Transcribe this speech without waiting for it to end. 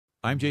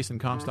I'm Jason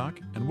Comstock,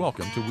 and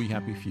welcome to We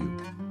Happy Few,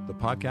 the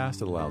podcast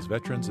that allows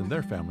veterans and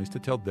their families to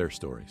tell their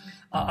stories.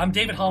 I'm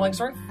David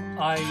Hollingsworth.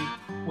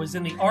 I was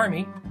in the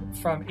Army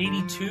from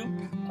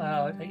 82,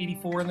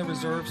 84 in the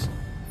reserves,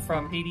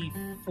 from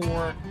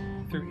 84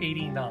 through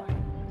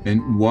 89.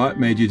 And what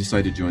made you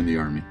decide to join the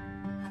Army?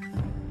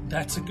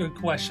 That's a good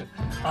question.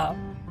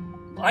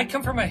 I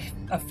come from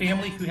a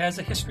family who has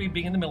a history of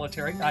being in the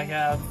military. I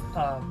have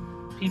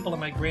people in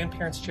my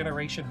grandparents'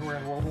 generation who were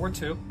in World War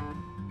II.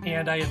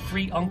 And I had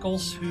three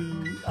uncles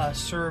who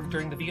served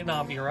during the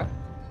Vietnam era.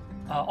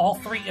 All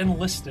three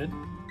enlisted.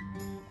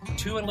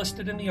 Two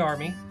enlisted in the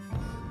Army,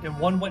 and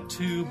one went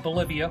to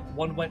Bolivia,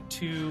 one went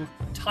to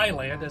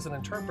Thailand as an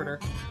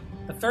interpreter.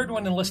 The third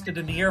one enlisted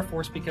in the Air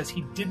Force because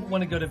he didn't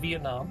want to go to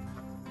Vietnam,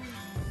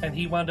 and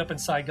he wound up in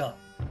Saigon.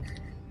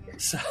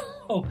 So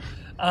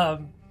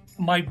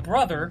my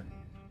brother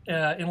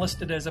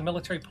enlisted as a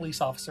military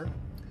police officer,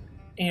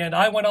 and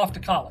I went off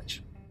to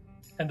college.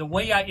 And the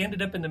way I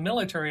ended up in the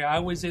military, I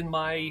was in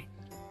my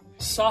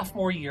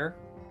sophomore year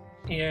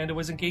and I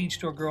was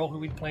engaged to a girl who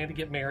we'd planned to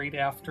get married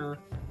after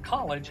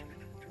college.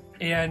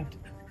 And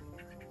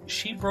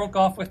she broke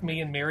off with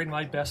me and married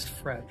my best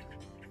friend.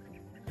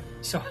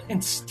 So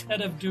instead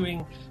of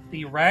doing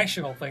the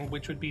rational thing,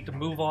 which would be to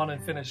move on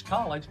and finish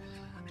college,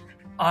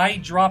 I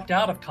dropped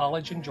out of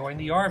college and joined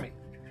the Army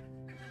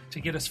to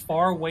get as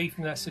far away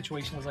from that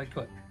situation as I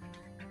could.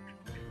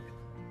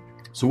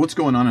 So what's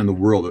going on in the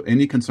world?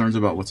 Any concerns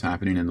about what's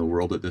happening in the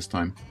world at this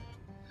time?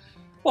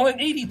 Well, in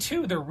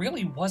 82, there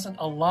really wasn't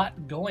a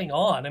lot going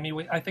on. I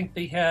mean, I think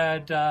they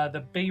had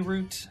the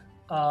Beirut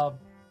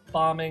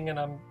bombing, and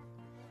I'm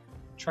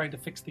trying to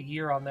fix the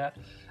year on that.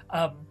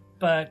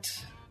 But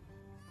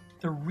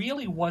there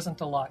really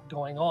wasn't a lot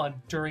going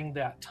on during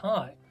that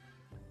time.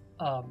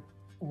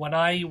 When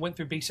I went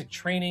through basic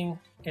training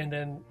and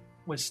then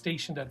was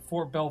stationed at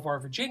Fort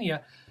Belvoir,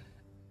 Virginia,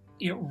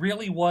 it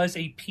really was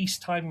a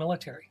peacetime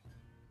military.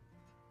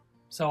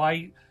 So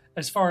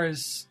as far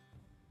as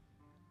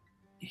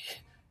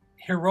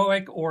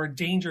heroic or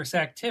dangerous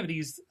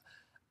activities,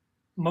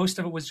 most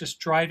of it was just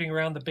driving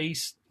around the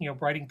base,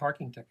 writing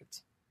parking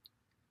tickets.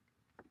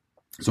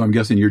 So I'm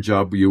guessing your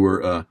job, you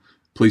were a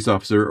police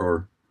officer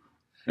or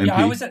MP?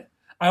 Yeah,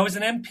 I was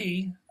an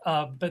MP,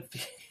 but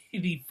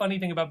the funny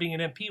thing about being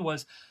an MP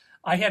was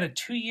I had a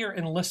 2-year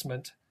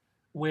enlistment,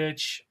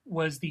 which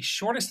was the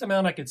shortest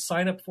amount I could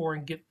sign up for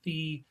and get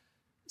the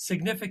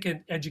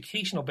significant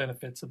educational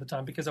benefits at the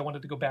time because I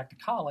wanted to go back to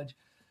college.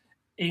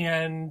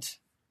 And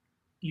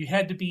you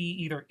had to be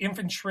either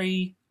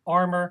infantry,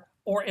 armor,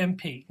 or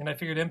MP. And I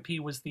figured MP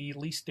was the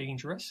least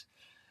dangerous.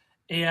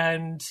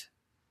 And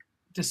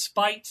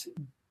despite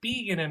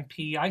being an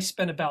MP, I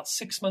spent about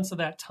 6 months of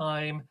that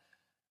time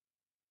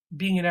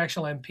being an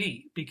actual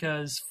MP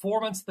because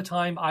 4 months of the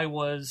time I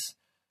was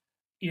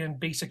in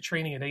basic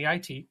training at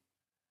AIT.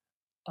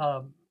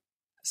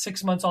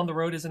 6 months on the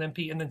road as an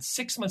MP, and then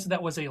 6 months of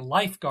that was a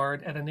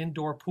lifeguard at an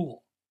indoor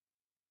pool.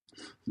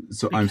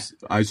 So I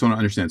just want to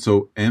understand.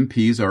 So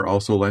MPs are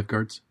also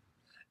lifeguards?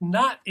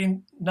 Not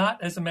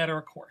as a matter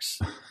of course.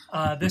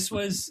 This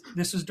was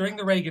during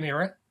the Reagan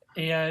era,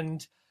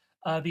 and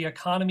the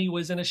economy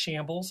was in a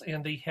shambles,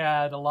 and they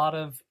had a lot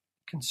of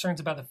concerns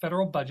about the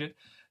federal budget,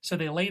 so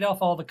they laid off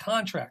all the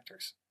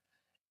contractors.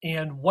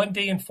 And one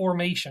day in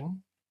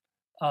formation,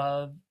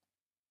 the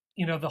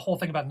whole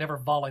thing about never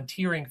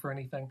volunteering for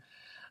anything.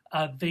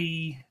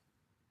 The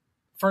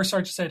first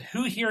sergeant said,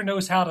 "Who here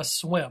knows how to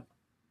swim?"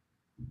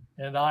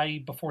 And I,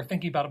 before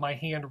thinking about it, my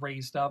hand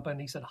raised up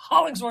and he said,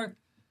 "Hollingsworth,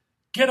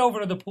 get over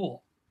to the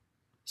pool."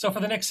 So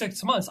for the next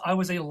 6 months, I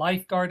was a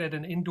lifeguard at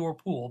an indoor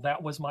pool.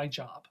 That was my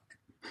job.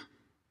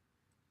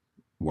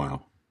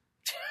 Wow.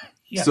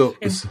 Yeah. So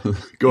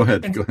go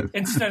ahead.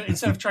 Instead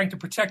of trying to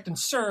protect and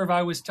serve,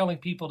 I was telling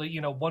people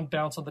to, one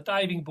bounce on the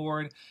diving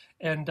board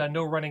and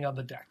no running on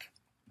the deck.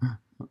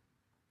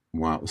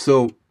 Wow.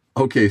 So,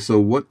 okay. So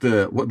what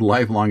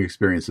lifelong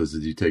experiences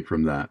did you take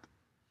from that?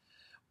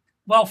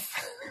 Well,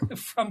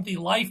 from the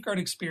lifeguard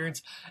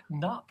experience,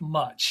 not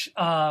much,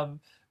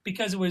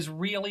 because it was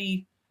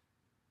really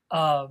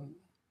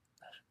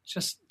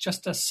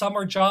just a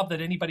summer job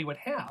that anybody would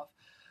have.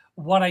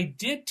 What I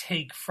did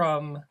take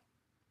from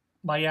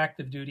my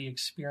active duty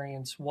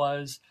experience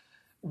was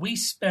we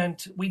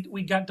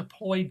got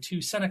deployed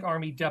to Seneca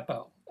Army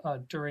Depot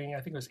during,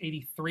 I think it was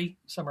 83,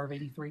 summer of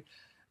 83.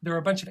 There were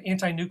a bunch of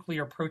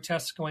anti-nuclear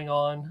protests going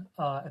on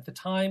at the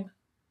time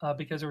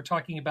because they were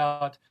talking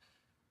about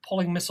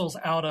pulling missiles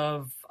out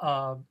of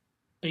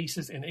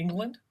bases in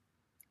England.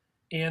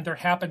 And there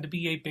happened to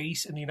be a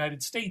base in the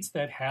United States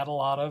that had a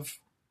lot of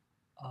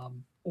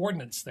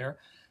ordnance there.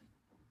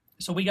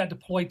 So we got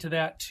deployed to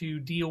that to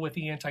deal with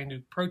the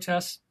anti-nuke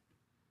protests.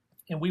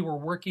 And we were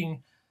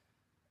working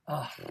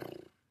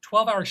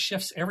 12-hour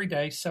shifts every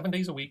day, 7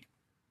 days a week,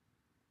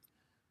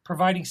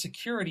 providing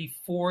security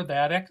for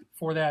that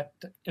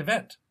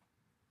event.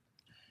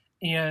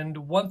 And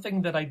one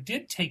thing that I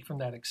did take from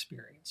that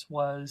experience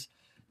was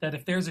that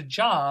if there's a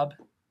job,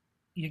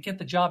 you get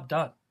the job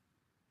done.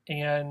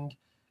 And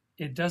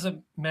it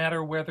doesn't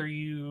matter whether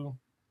you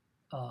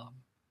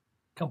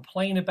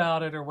complain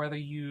about it or whether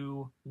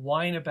you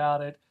whine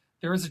about it,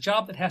 there is a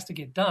job that has to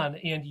get done,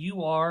 and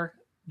you are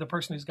the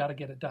person who's got to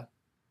get it done.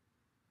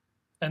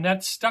 And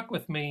that stuck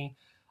with me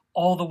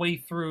all the way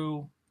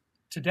through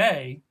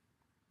today,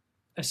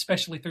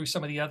 especially through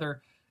some of the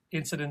other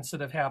incidents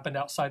that have happened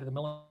outside of the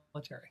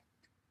military.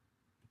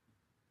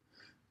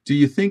 Do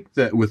you think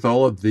that with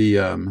all of the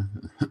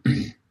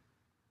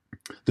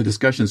the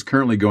discussions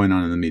currently going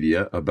on in the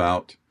media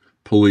about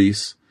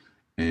police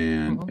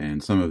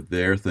and some of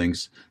their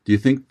things, do you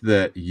think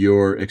that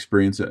your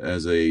experience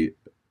as an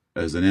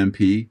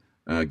MP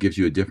gives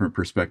you a different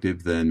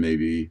perspective than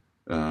maybe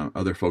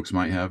other folks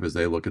might have as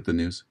they look at the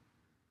news?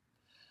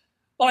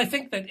 Well, I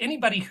think that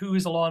anybody who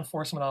is a law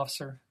enforcement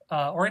officer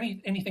or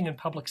anything in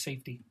public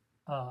safety,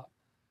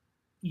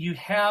 you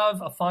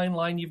have a fine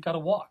line you've got to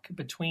walk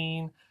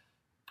between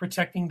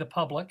protecting the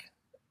public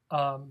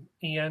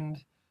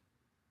and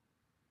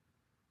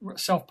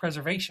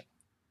self-preservation.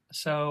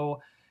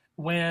 So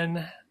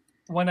when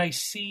I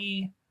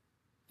see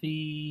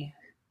the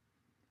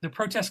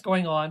protests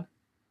going on,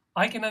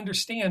 I can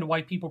understand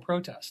why people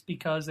protest,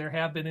 because there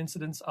have been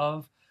incidents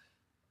of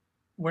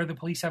where the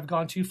police have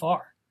gone too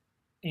far.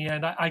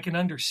 And I can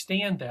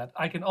understand that.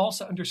 I can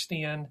also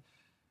understand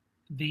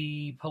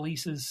the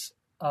police's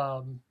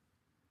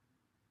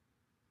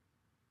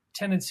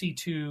tendency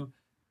to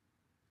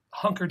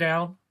hunker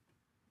down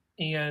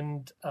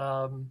and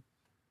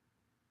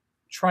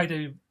try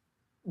to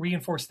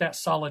reinforce that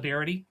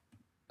solidarity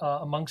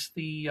amongst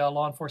the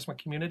law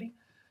enforcement community.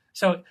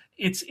 So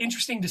it's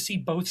interesting to see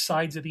both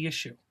sides of the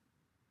issue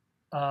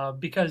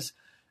because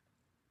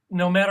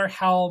no matter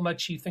how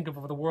much you think of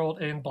the world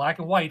in black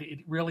and white, it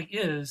really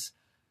is,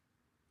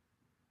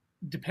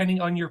 depending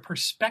on your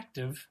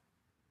perspective,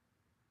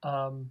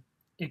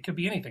 it could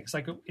be anything. It's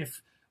like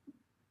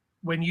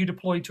when you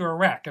deployed to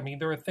Iraq, I mean,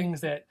 there are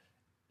things that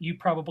you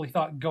probably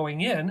thought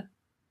going in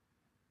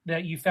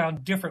that you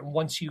found different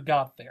once you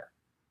got there.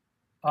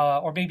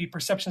 Or maybe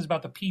perceptions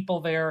about the people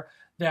there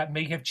that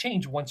may have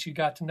changed once you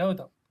got to know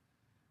them.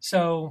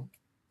 So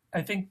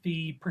I think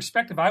the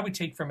perspective I would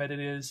take from it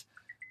is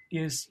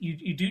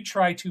you do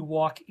try to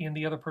walk in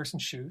the other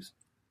person's shoes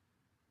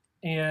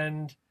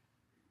and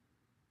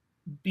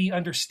be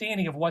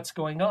understanding of what's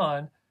going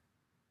on,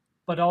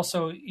 but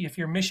also if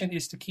your mission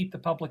is to keep the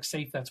public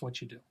safe, that's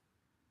what you do.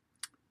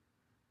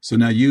 So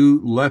now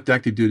you left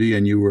active duty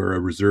and you were a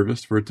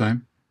reservist for a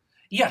time?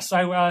 Yes,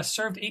 I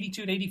served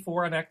 82 to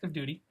 84 on active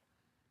duty.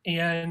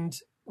 And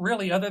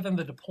really, other than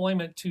the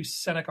deployment to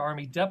Seneca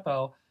Army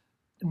Depot,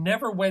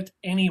 never went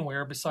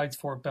anywhere besides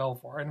Fort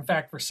Belvoir. And in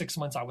fact, for 6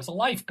 months, I was a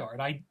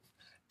lifeguard. I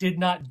did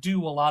not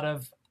do a lot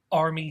of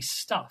Army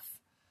stuff.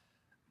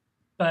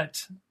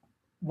 But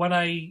when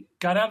I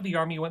got out of the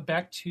Army, went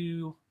back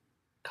to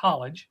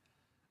college,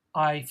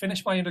 I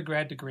finished my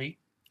undergrad degree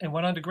and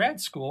went on to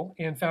grad school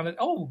and found out,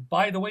 oh,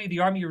 by the way, the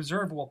Army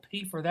Reserve will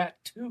pay for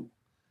that too.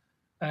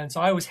 And so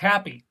I was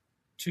happy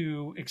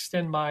to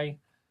extend my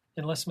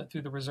enlistment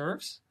through the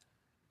reserves.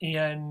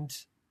 And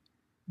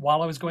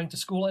while I was going to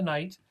school at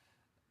night,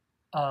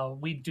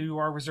 we do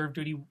our reserve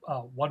duty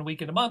 1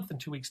 week in a month and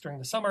 2 weeks during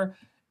the summer.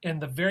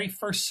 And the very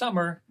first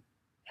summer,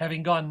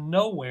 having gone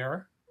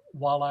nowhere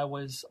while I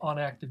was on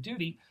active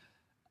duty,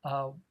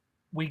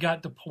 we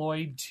got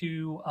deployed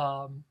to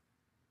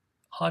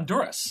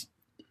Honduras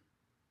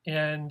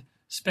and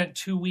spent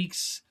 2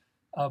 weeks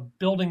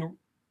building.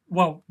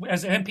 Well,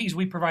 as MPs,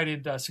 we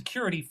provided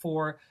security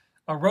for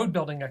a road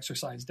building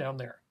exercise down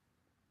there.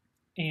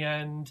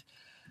 And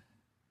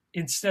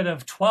instead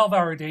of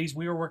 12-hour days,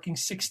 we were working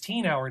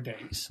 16-hour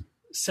days,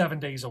 7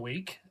 days a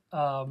week,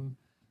 and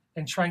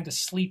trying to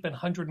sleep in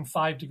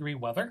 105-degree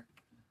weather.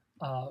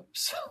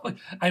 So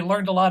I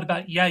learned a lot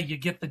about, you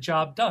get the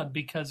job done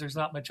because there's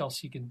not much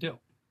else you can do.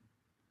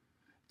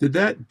 Did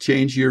that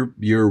change your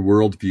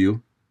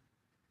worldview?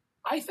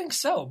 I think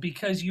so,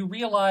 because you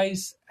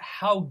realize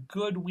how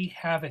good we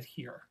have it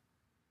here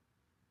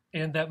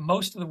and that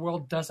most of the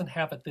world doesn't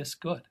have it this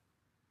good.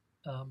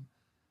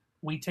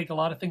 We take a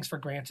lot of things for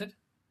granted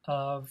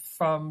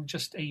from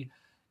just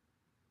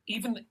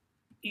even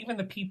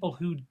the people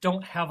who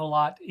don't have a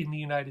lot in the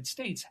United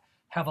States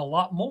have a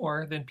lot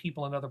more than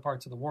people in other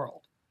parts of the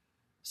world.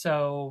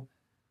 So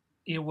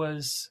it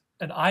was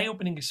an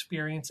eye-opening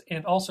experience.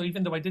 And also,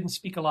 even though I didn't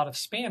speak a lot of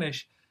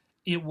Spanish,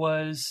 it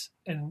was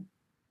an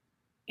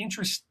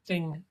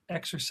interesting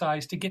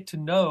exercise to get to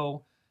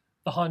know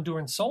the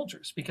Honduran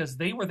soldiers because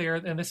they were there.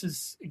 And this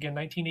is, again,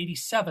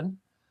 1987.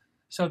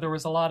 So there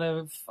was a lot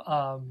of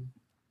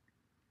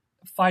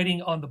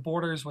fighting on the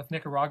borders with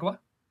Nicaragua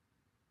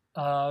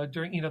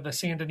during, the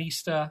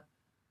Sandinista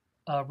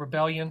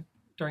rebellion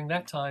during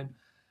that time.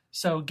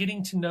 So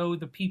getting to know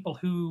the people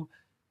who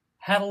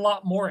had a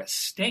lot more at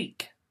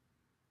stake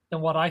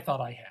than what I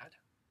thought I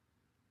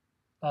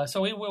had.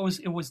 So it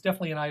was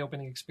definitely an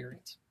eye-opening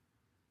experience.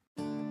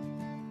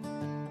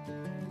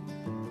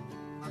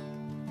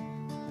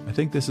 I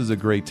think this is a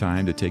great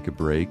time to take a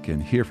break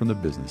and hear from the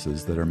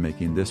businesses that are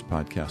making this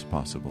podcast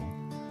possible.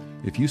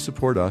 If you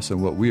support us and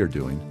what we are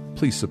doing,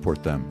 please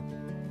support them.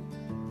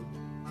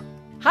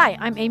 Hi,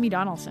 I'm Amy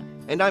Donaldson.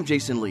 And I'm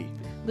Jason Lee.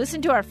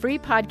 Listen to our free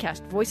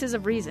podcast, Voices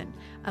of Reason,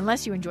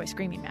 unless you enjoy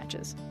screaming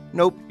matches.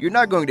 Nope, you're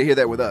not going to hear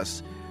that with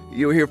us.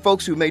 You'll hear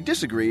folks who may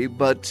disagree,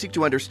 but seek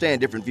to understand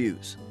different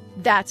views.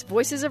 That's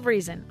Voices of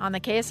Reason on the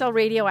KSL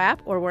Radio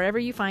app or wherever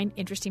you find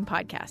interesting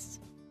podcasts.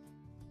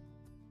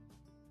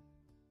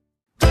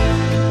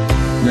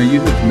 Now,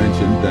 you have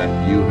mentioned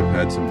that you have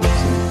had some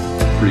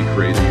pretty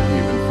crazy,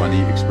 even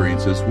funny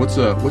experiences. What's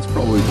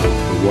probably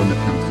the one that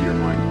comes to your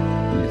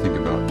mind when you think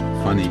about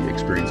funny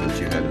experiences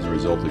you had as a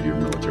result of your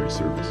military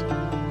service?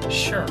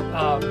 Sure.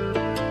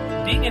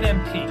 Being an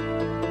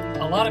MP,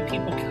 a lot of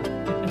people come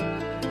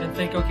and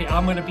think, okay,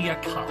 I'm going to be a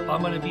cop.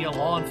 I'm going to be a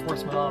law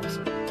enforcement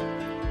officer.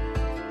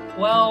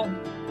 Well,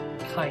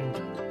 kind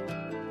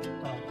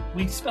of.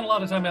 We spend a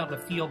lot of time out in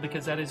the field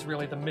because that is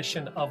really the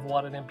mission of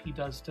what an MP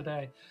does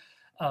today.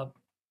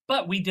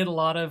 But we did a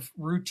lot of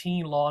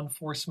routine law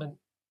enforcement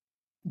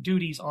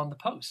duties on the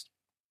post.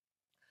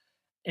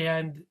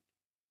 And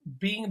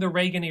being the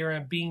Reagan era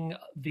and being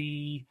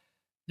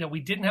we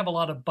didn't have a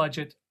lot of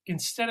budget,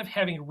 instead of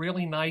having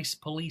really nice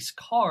police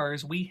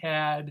cars,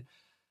 I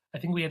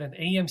think we had an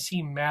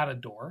AMC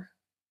Matador.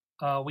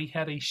 We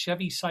had a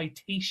Chevy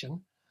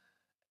Citation,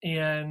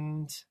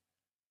 and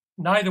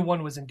neither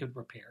one was in good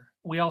repair.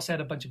 We also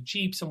had a bunch of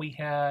Jeeps, and we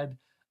had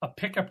a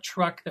pickup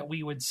truck that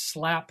we would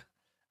slap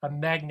a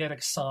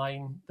magnetic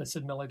sign that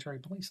said military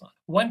police on.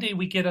 One day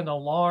we get an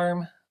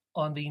alarm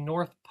on the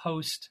North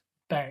Post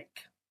Bank,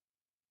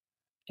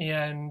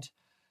 and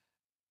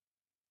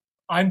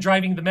I'm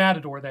driving the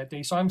Matador that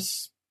day. So I'm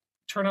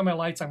turn on my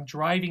lights. I'm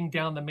driving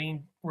down the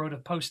main road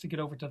of Post to get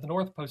over to the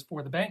North Post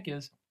where the bank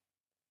is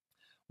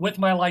with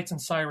my lights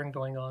and siren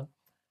going on.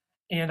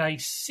 And I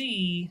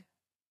see,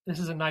 this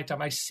is at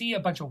nighttime, I see a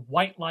bunch of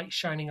white light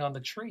shining on the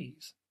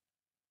trees.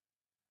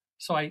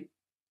 So I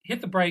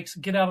hit the brakes,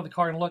 get out of the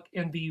car and look,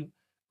 and the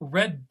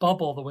red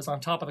bubble that was on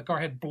top of the car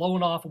had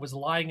blown off and was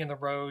lying in the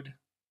road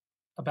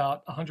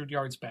about 100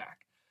 yards back.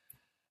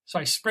 So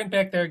I sprint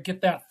back there,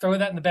 get that, throw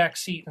that in the back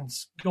seat and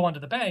go onto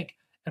the bank.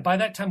 And by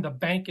that time, the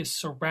bank is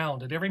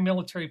surrounded. Every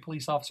military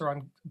police officer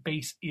on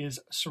base is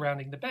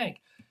surrounding the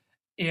bank.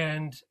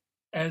 And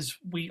as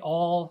we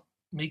all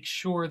make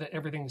sure that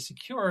everything is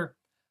secure,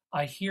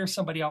 I hear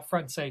somebody out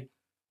front say,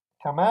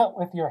 "Come out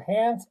with your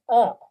hands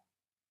up."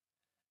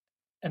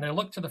 And I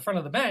look to the front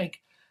of the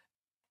bank,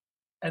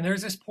 and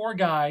there's this poor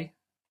guy,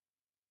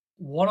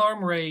 one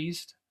arm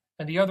raised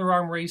and the other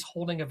arm raised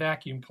holding a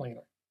vacuum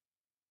cleaner.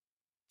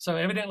 So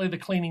evidently the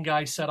cleaning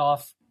guy set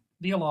off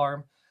the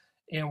alarm,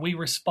 and we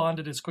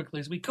responded as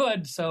quickly as we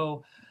could.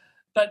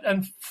 But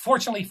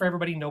unfortunately for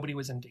everybody, nobody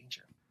was in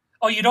danger.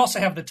 Oh, you'd also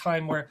have the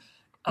time where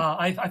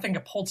I think I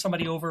pulled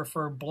somebody over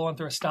for blowing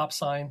through a stop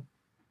sign,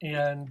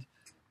 and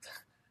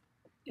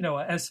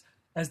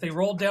as they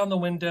rolled down the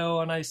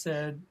window, and I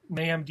said,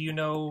 "Ma'am, do you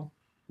know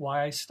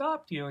why I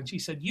stopped you?" And she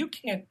said, "You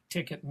can't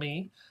ticket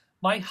me.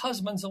 My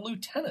husband's a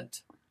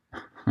lieutenant."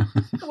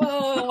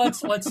 Well,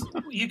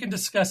 you can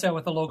discuss that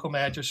with the local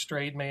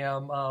magistrate,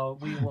 ma'am.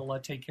 We will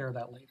take care of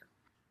that later.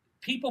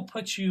 People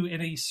put you in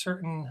a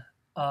certain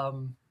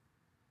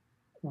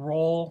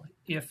role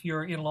if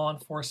you're in law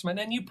enforcement,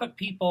 and you put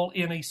people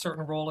in a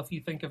certain role if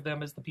you think of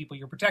them as the people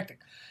you're protecting.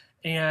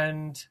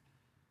 And,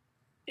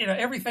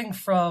 everything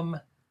from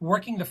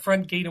working the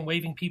front gate and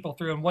waving people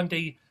through, and one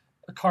day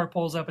a car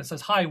pulls up and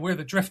says, "Hi, we're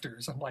the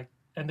Drifters." I'm like,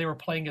 and they were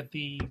playing at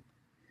the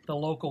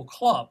local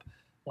club.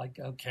 Like,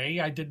 okay,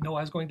 I didn't know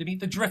I was going to meet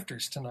the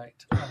Drifters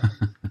tonight.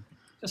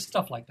 Just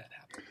stuff like that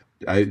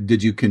happened.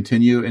 Did you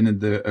continue in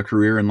a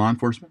career in law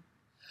enforcement?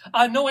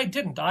 No, I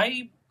didn't.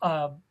 I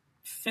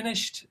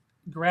finished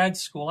grad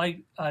school.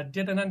 I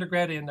did an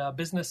undergrad in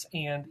business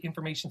and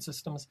information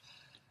systems,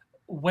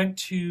 went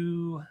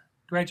to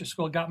graduate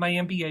school, got my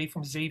MBA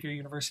from Xavier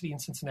University in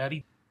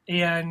Cincinnati,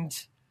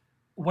 and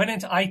went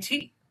into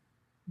IT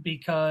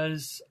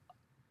because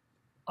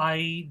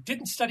I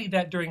didn't study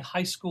that during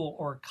high school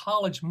or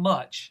college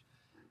much,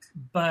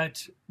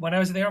 but when I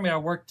was in the Army,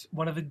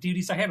 one of the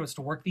duties I had was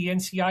to work the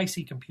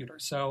NCIC computer.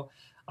 So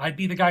I'd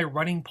be the guy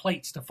running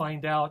plates to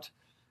find out,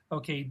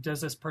 okay,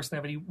 does this person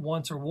have any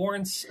wants or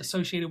warrants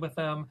associated with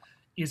them?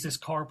 Is this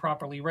car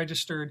properly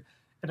registered?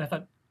 And I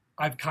thought,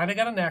 I've kind of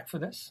got a knack for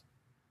this.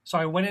 So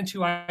I went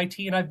into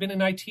IT, and I've been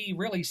in IT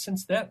really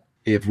since then.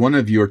 If one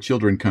of your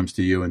children comes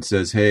to you and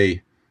says,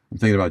 "Hey, I'm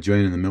thinking about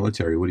joining the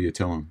military," what do you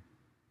tell them?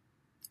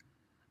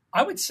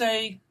 I would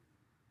say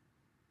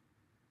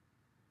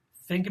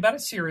think about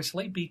it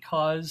seriously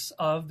because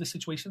of the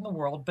situation in the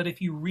world. But if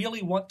you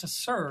really want to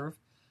serve,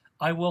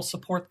 I will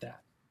support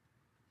that.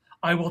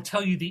 I will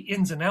tell you the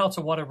ins and outs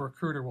of what a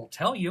recruiter will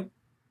tell you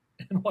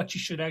and what you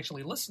should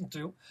actually listen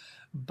to.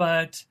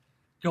 But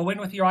go in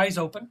with your eyes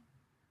open.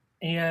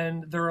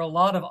 And there are a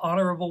lot of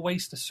honorable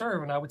ways to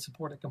serve, and I would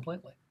support it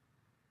completely.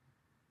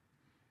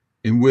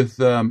 And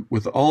with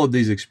all of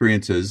these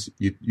experiences,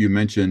 you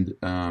mentioned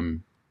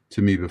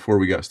to me before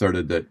we got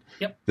started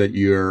that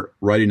you're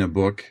writing a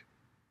book.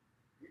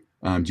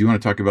 Do you want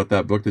to talk about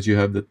that book that you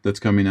have that's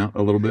coming out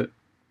a little bit?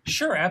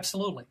 Sure,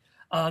 absolutely.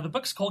 The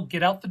book's called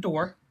Get Out the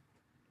Door,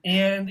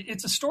 and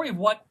it's a story of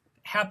what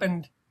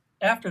happened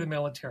after the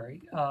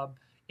military.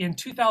 In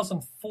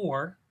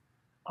 2004,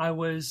 I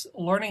was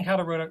learning how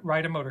to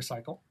ride a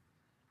motorcycle.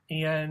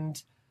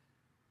 And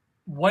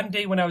one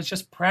day when I was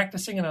just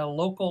practicing in a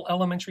local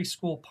elementary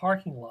school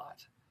parking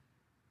lot,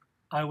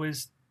 I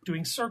was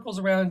doing circles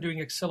around,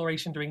 doing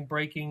acceleration, doing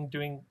braking,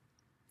 doing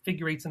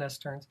figure eights and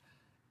S-turns.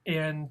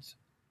 And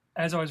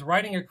as I was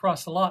riding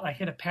across the lot, I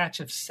hit a patch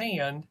of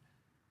sand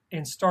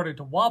and started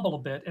to wobble a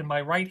bit. And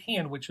my right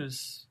hand, which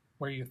is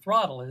where your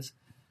throttle is,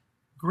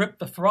 gripped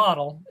the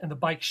throttle and the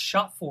bike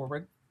shot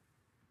forward.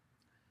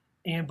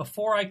 And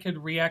before I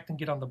could react and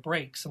get on the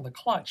brakes and the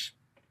clutch,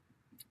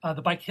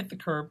 the bike hit the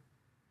curb.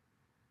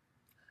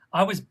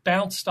 I was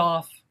bounced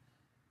off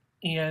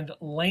and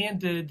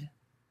landed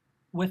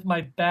with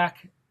my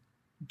back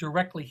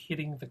directly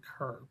hitting the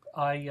curb.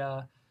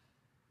 I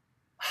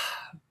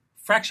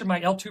fractured my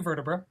L2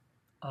 vertebra,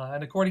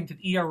 and according to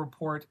the ER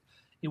report,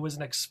 it was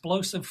an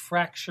explosive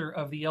fracture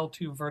of the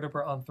L2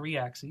 vertebra on 3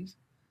 axes.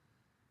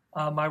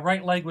 My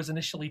right leg was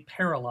initially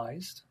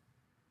paralyzed,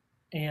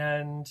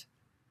 and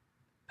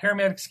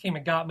paramedics came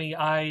and got me.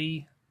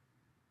 I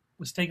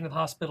was taken to the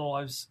hospital.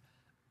 I was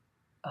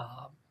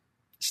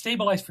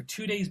stabilized for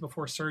 2 days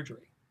before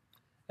surgery.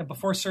 And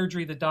before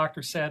surgery, the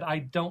doctor said, I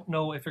don't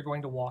know if you're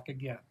going to walk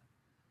again.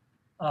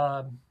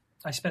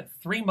 I spent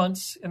 3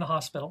 months in the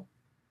hospital.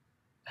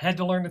 I had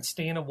to learn to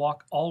stand and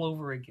walk all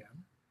over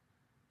again.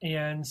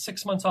 And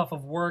 6 months off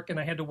of work, and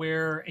I had to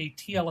wear a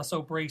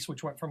TLSO brace,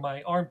 which went from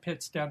my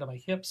armpits down to my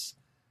hips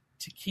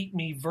to keep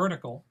me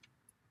vertical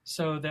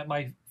so that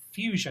my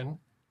fusion,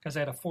 because I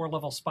had a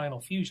 4-level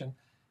spinal fusion,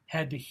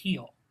 had to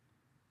heal.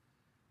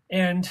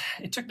 And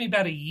it took me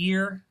about a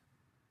year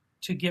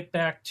to get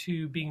back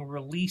to being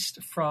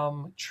released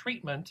from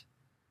treatment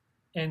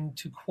and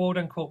to quote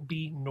unquote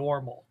be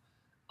normal.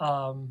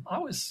 I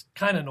was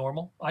kind of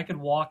normal. I could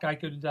walk, I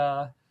could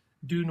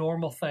do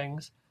normal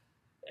things.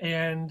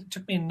 And it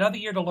took me another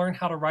year to learn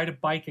how to ride a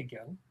bike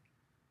again.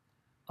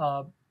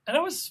 And I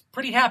was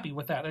pretty happy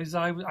with that. As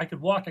I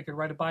could walk, I could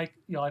ride a bike,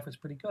 life was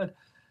pretty good.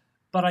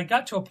 But I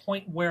got to a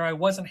point where I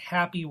wasn't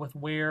happy with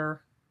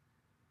where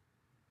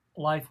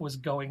life was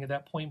going at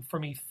that point for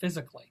me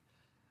physically.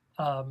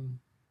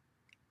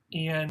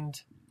 And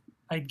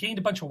I gained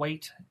a bunch of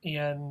weight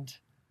and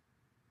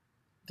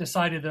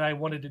decided that I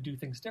wanted to do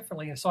things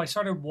differently. And so I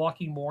started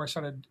walking more,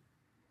 started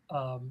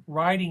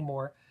riding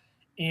more.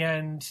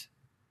 And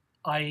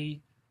I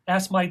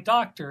asked my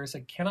doctor, I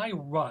said, can I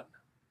run?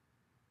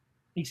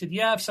 He said,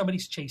 yeah, if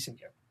somebody's chasing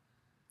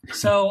you.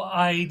 So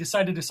I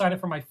decided to sign up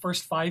for my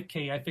first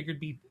 5K. I figured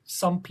it'd be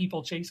some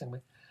people chasing me.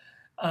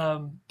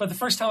 But the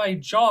first time I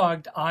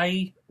jogged,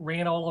 I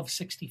ran all of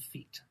 60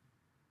 feet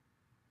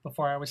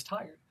before I was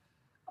tired.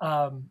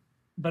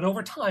 But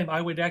over time,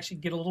 I would actually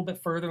get a little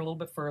bit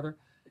further,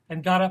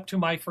 and got up to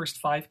my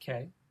first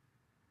 5K.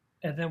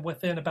 And then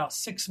within about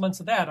 6 months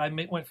of that, I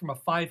went from a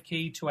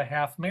 5K to a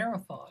half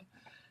marathon.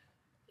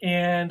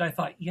 And I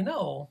thought,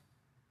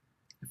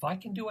 if I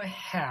can do a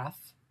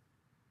half,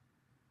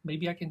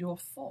 maybe I can do a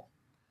full.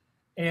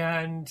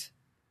 And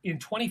in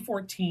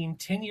 2014,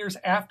 10 years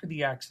after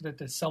the accident,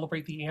 to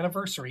celebrate the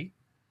anniversary,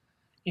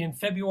 in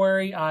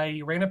February,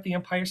 I ran up the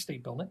Empire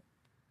State Building.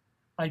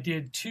 I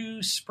did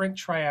 2 sprint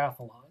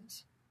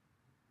triathlons.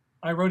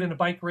 I rode in a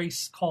bike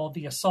race called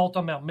the Assault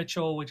on Mount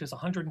Mitchell, which is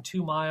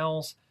 102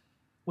 miles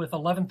with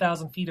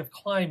 11,000 feet of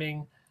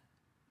climbing,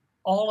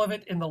 all of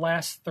it in the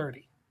last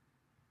 30.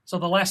 So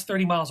the last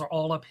 30 miles are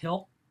all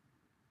uphill.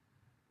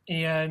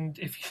 And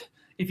if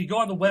you go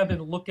on the web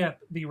and look at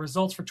the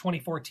results for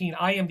 2014,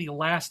 I am the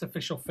last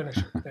official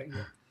finisher that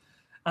year.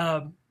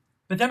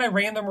 But then I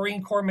ran the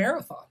Marine Corps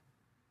Marathon.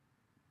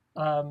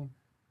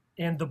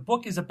 And the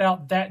book is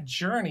about that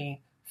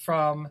journey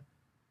from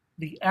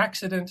the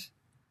accident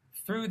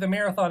through the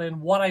marathon and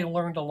what I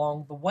learned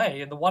along the way.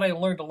 And what I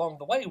learned along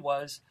the way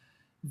was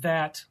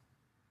that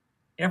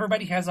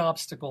everybody has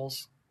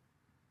obstacles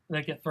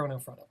that get thrown in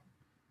front of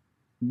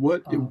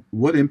them.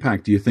 What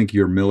impact do you think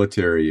your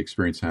military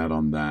experience had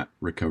on that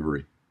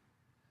recovery?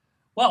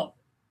 Well,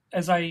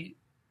 as I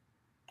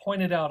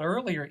pointed out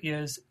earlier,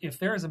 is if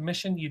there is a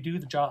mission, you do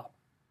the job.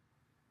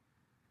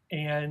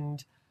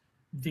 And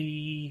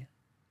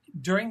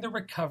during the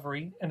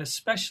recovery, and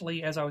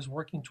especially as I was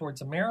working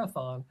towards a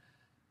marathon,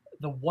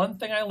 the one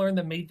thing I learned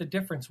that made the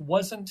difference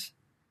wasn't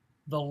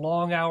the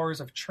long hours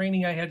of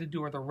training I had to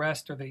do or the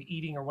rest or the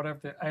eating or whatever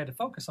that I had to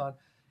focus on.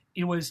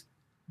 It was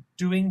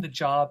doing the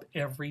job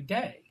every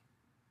day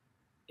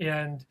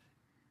and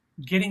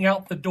getting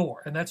out the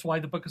door. And that's why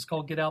the book is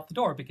called Get Out the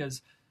Door,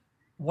 because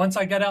once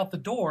I got out the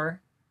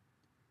door,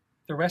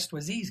 the rest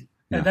was easy.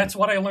 Yeah. And that's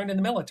what I learned in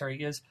the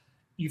military is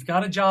you've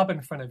got a job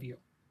in front of you.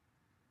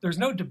 There's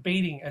no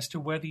debating as to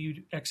whether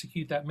you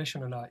execute that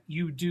mission or not.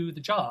 You do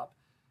the job.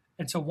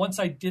 And so once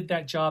I did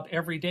that job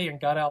every day and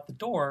got out the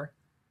door,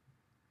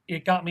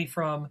 it got me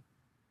from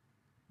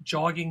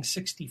jogging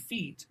 60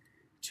 feet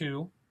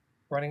to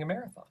running a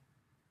marathon.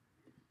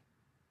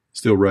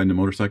 Still riding a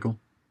motorcycle?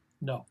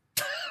 No.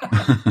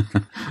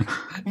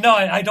 No,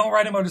 I don't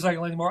ride a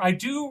motorcycle anymore. I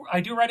do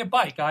ride a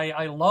bike.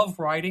 I love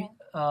riding.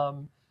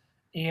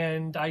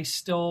 and I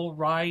still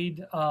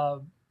ride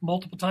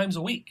multiple times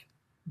a week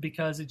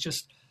because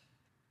it's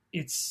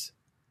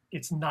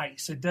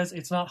nice.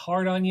 It's not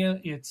hard on you.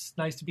 It's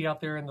nice to be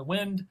out there in the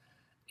wind,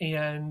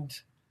 and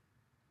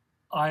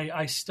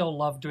I still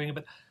love doing it.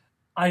 But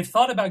I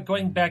thought about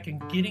going back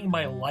and getting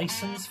my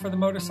license for the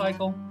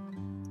motorcycle,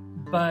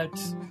 but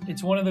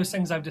it's one of those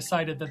things I've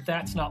decided that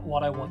that's not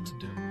what I want to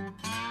do.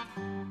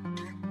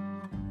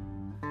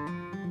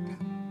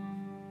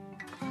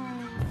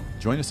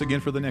 Join us again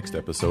for the next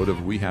episode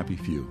of We Happy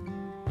Few.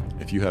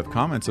 If you have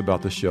comments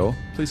about the show,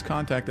 please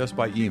contact us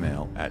by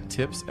email at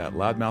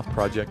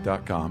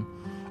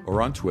tips@loudmouthproject.com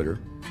or on Twitter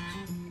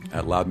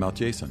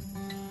 @loudmouthjason.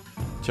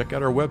 Check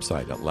out our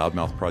website at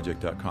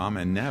loudmouthproject.com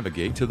and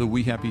navigate to the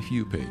We Happy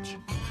Few page.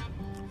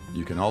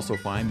 You can also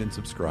find and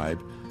subscribe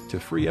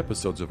to free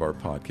episodes of our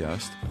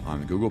podcast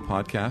on Google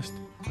Podcast,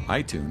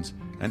 iTunes,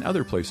 and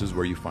other places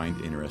where you find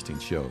interesting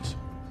shows.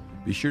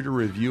 Be sure to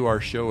review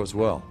our show as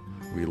well.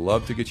 We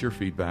love to get your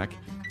feedback,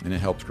 and it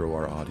helps grow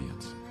our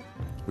audience.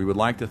 We would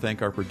like to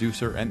thank our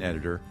producer and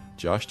editor,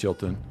 Josh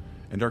Chilton,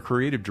 and our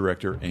creative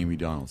director, Amy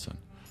Donaldson,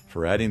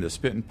 for adding the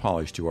spit and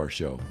polish to our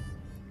show.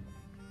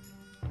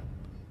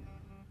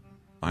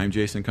 I'm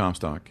Jason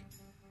Comstock,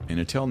 and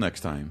until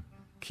next time,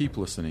 keep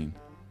listening,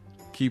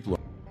 keep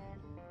learning.